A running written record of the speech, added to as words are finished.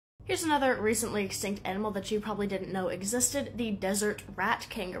Here's another recently extinct animal that you probably didn't know existed, the desert rat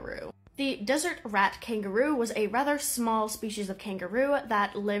kangaroo. The desert rat kangaroo was a rather small species of kangaroo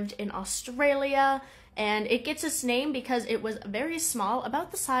that lived in Australia, and it gets its name because it was very small,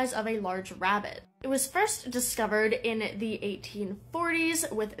 about the size of a large rabbit. It was first discovered in the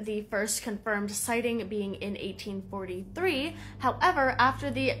 1840s, with the first confirmed sighting being in 1843. However,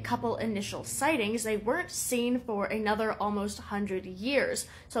 after the couple initial sightings, they weren't seen for another almost 100 years,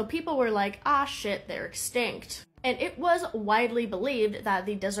 so people were like, ah shit, they're extinct. And it was widely believed that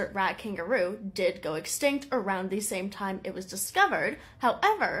the desert rat kangaroo did go extinct around the same time it was discovered.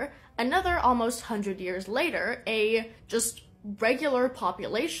 However, another almost 100 years later, a just regular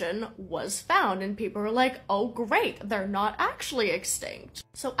population was found, and people were like, oh great, they're not actually extinct.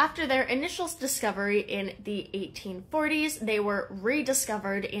 So after their initial discovery in the 1840s, they were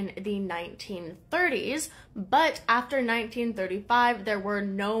rediscovered in the 1930s, but after 1935, there were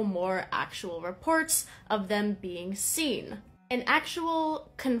no more actual reports of them being seen. An actual,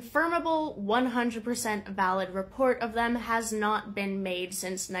 confirmable, 100% valid report of them has not been made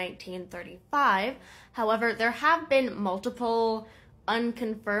since 1935. However, there have been multiple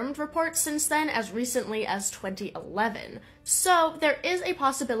unconfirmed reports since then, as recently as 2011. So there is a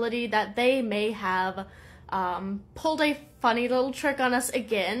possibility that they may have pulled a funny little trick on us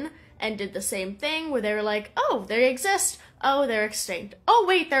again and did the same thing where they were like, oh, they exist. Oh, they're extinct. Oh,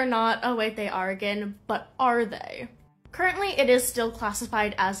 wait, they're not. Oh, wait, they are again. But are they? Currently, it is still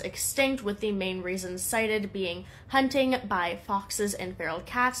classified as extinct, with the main reasons cited being hunting by foxes and feral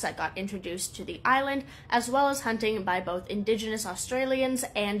cats that got introduced to the island, as well as hunting by both Indigenous Australians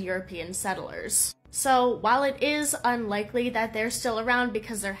and European settlers. So, while it is unlikely that they're still around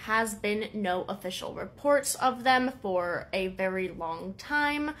because there has been no official reports of them for a very long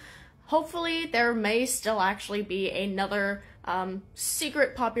time, hopefully there may still actually be another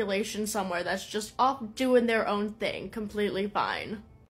secret population somewhere that's just off doing their own thing, completely fine.